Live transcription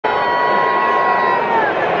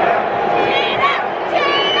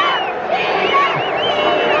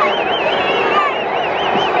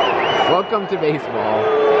to baseball.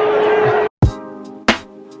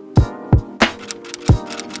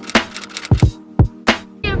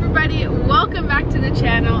 Hey everybody, welcome back to the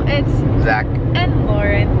channel. It's Zach and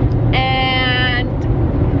Lauren, and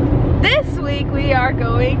this week we are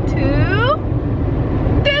going to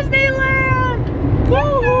Disneyland!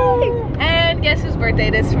 Woo! And guess whose birthday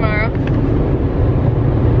it is tomorrow?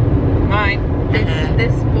 Mine.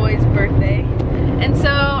 This boy's birthday. And so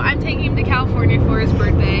I'm taking him to California for his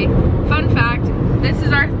birthday. Fun fact, this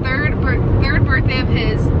is our third birthday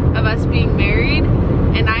of us being married,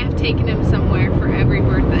 and I have taken him somewhere for every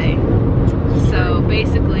birthday. So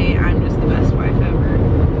basically, I'm just the best wife ever.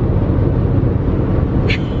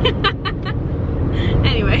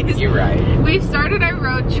 Anyways, You're right. We've started our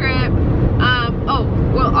road trip. Oh,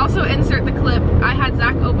 we'll also insert the clip. I had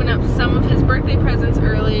Zach open up some of his birthday presents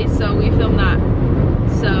early, so we filmed that.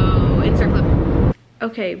 So, insert clip.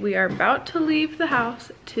 Okay, we are about to leave the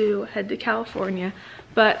house to head to California,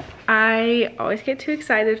 but I always get too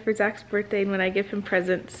excited for Zach's birthday and when I give him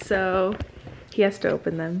presents, so he has to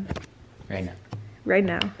open them. Right now. Right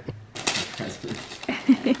now.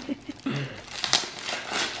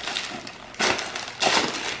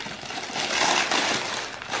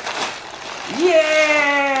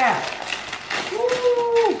 Yeah!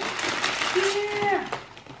 Woo! Yeah!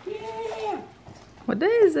 Yeah! What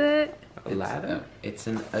is it? A ladder. It's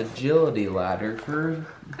an agility ladder for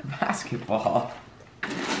basketball.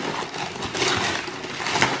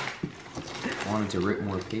 Wanted to rip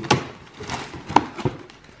more paper.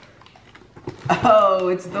 Oh,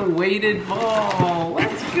 it's the weighted ball.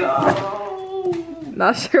 Let's go!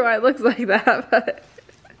 Not sure why it looks like that, but...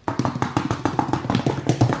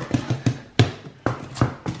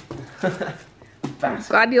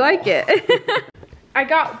 Glad you like it. I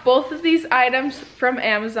got both of these items from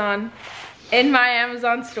Amazon in my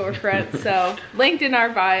Amazon storefront, so linked in our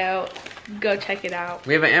bio. Go check it out.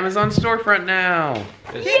 We have an Amazon storefront now.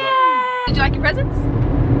 Yay! Did you like your presents?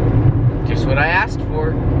 Just what I asked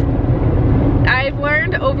for. I've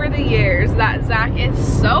learned over the years that Zach is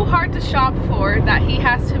so hard to shop for that he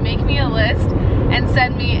has to make me a list and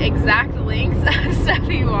send me exact links of stuff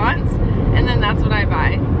he wants, and then that's what I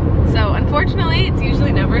buy. So unfortunately, it's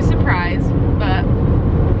usually never a surprise, but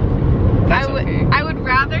I would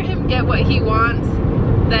rather him get what he wants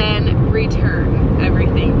than return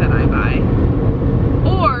everything that I buy.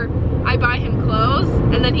 Or I buy him clothes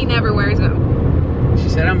and then he never wears them. She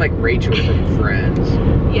said I'm like Rachel from Friends.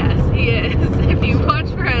 Yes, he is. If you watch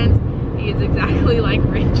Friends, he is exactly like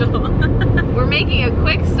Rachel. We're making a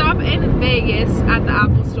quick stop in Vegas at the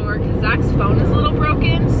Apple store because Zach's phone is a little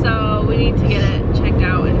broken, so we need to get it checked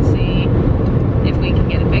out and see if we can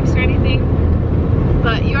get it fixed or anything.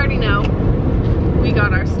 But you already know, we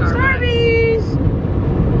got our Starbucks.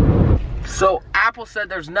 So Apple said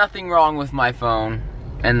there's nothing wrong with my phone,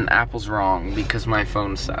 and Apple's wrong because my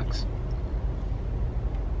phone sucks.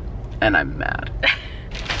 And I'm mad.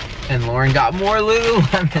 And Lauren got more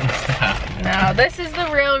Lululemon stuff. No, this is the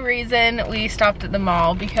real reason we stopped at the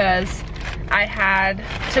mall, because I had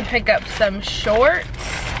to pick up some shorts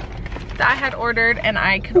that I had ordered and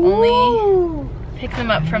I could only pick them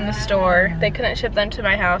up from the store. They couldn't ship them to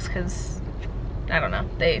my house because, I don't know,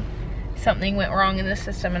 something went wrong in the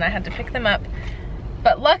system and I had to pick them up.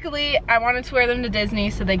 But luckily, I wanted to wear them to Disney,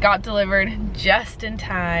 so they got delivered just in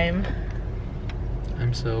time.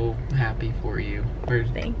 I'm so happy for you.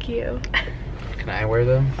 Thank you. Can I wear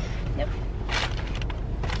them? Yep.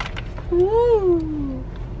 Ooh.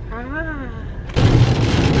 Ah.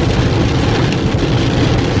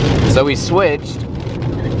 So we switched.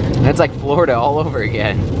 It's like Florida all over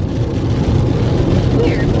again.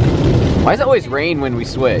 Weird. Why does it always rain when we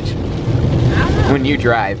switch? I don't know. When you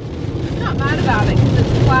drive. I'm not mad about it because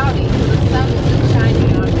it's cloudy, so the sun isn't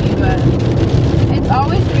shining on me, but it's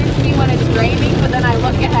always weird to me when it's raining, but then I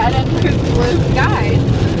look ahead and there's blue skies.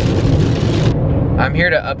 I'm here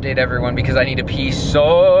to update everyone because I need to pee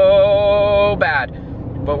so bad,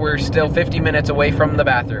 but we're still 50 minutes away from the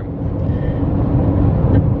bathroom.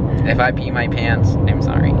 If I pee my pants, I'm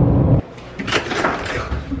sorry.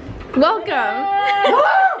 Welcome.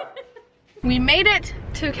 We made it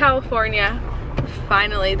to California,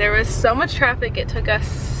 finally. There was so much traffic, it took us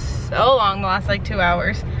so long, the last like 2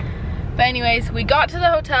 hours. But anyways, we got to the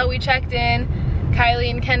hotel, we checked in, Kylie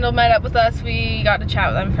and Kendall met up with us. We got to chat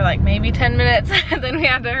with them for like maybe 10 minutes, and then we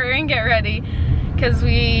had to hurry and get ready because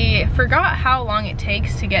we forgot how long it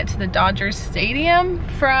takes to get to the Dodgers Stadium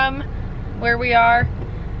from where we are.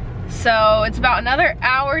 So it's about another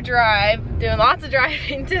hour drive, doing lots of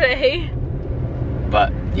driving today.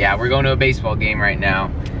 But yeah, we're going to a baseball game right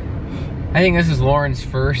now. I think this is Lauren's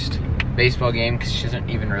first baseball game because she doesn't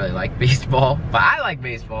even really like baseball, but I like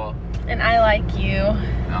baseball. And I like you.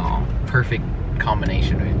 Oh, perfect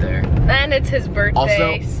combination right there. And it's his birthday,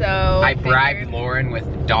 also, so I bribed Lauren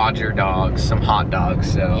with Dodger dogs, some hot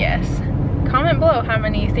dogs, so. Yes. Comment below how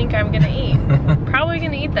many you think I'm gonna eat. Probably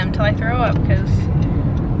gonna eat them till I throw up, because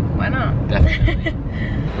why not? Definitely.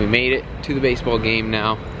 We made it to the baseball game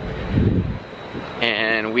now.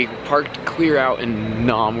 And we parked clear out in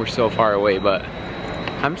Nam. We're so far away, but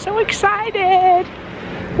I'm so excited.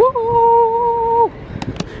 Woo!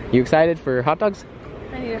 You excited for hot dogs?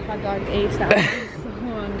 I need a hot dog ASAP. I'm so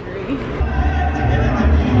hungry.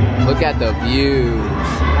 Look at the views.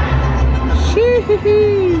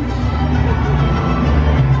 Sheesh.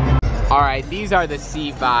 All right, these are the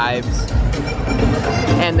seat vibes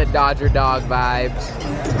and the Dodger dog vibes.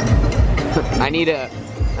 I need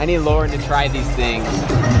Lauren to try these things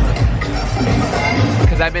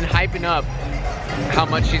because I've been hyping up how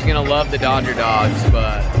much she's gonna love the Dodger dogs,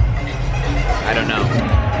 but I don't know.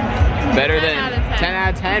 Better than 10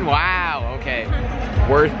 out of 10? Wow, okay.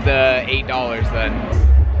 Worth the $8 then.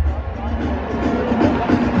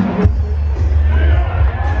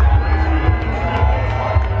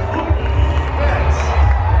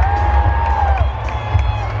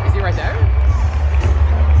 Is he right there?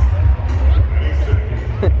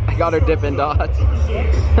 I got her Dippin' Dots.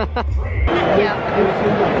 Yeah.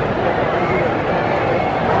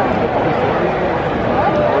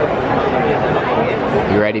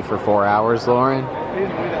 You ready for 4 hours, Lauren?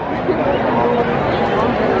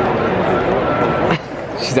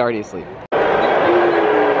 She's already asleep.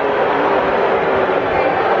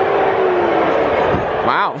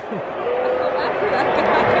 Wow.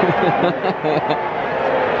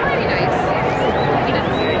 Pretty nice.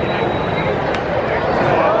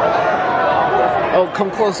 Oh,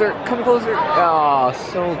 come closer, come closer. Oh,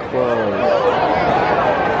 so close.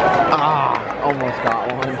 Ah, almost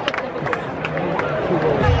got one.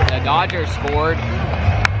 The Dodgers scored.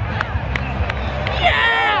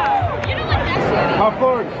 Yeah! You don't like that shit. Of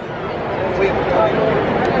course.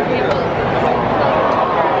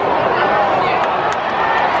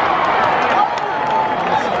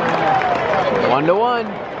 1-1.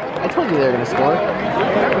 I told you they were gonna score.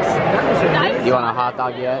 You want a hot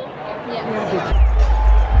dog yet? Yeah.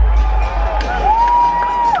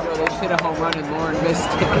 They just hit a home run and Lauren missed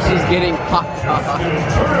it. She's getting hot dog.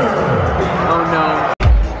 Oh no.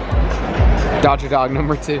 Dodger dog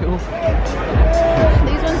number 2. These ones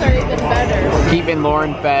are even better. Keeping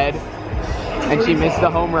Lauren fed. And she missed the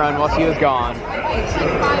home run while she was gone. It's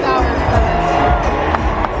like 5 hours for this.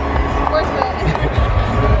 Worth it.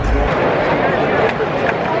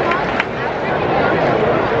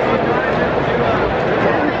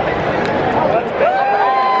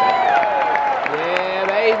 Yeah,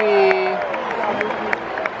 baby.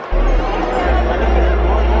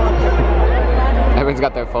 Everyone's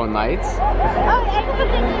got their phone lights.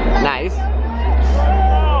 Nice.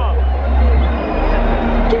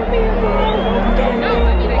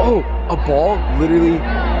 Oh, a ball literally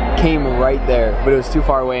came right there, but it was too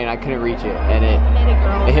far away and I couldn't reach it, and it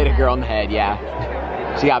hit a girl in the head. Yeah,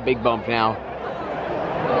 she got a big bump now.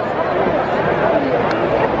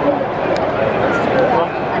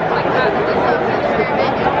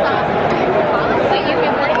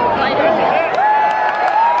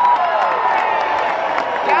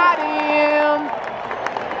 Got him.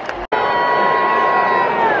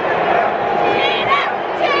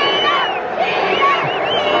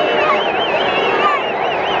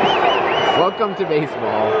 Welcome to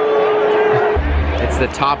baseball. It's the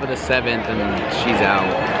top of the 7th and she's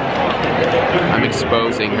out. I'm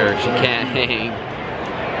exposing her. She can't hang.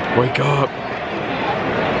 Wake up.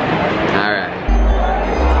 All right.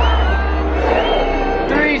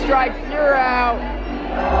 3 strikes, you're out.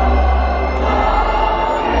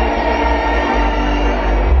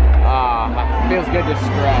 Ah, feels good to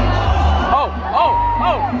stretch. Oh, oh,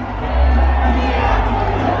 oh.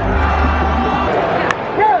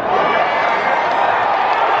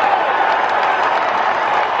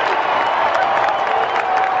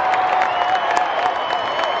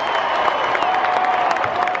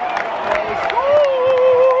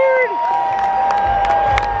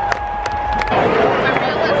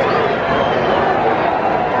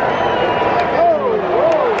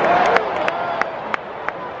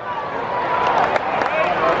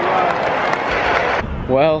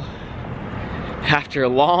 Well, after a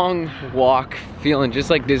long walk, feeling just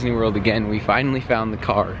like Disney World again, we finally found the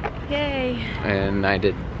car. Yay. And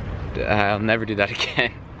I'll never do that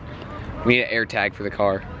again. We need an air tag for the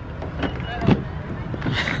car.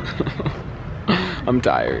 I'm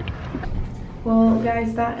tired. Well,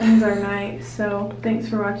 guys, that ends our night. So thanks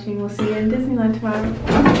for watching. We'll see you in Disneyland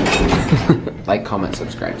tomorrow. Like, comment,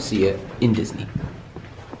 subscribe. See you in Disney.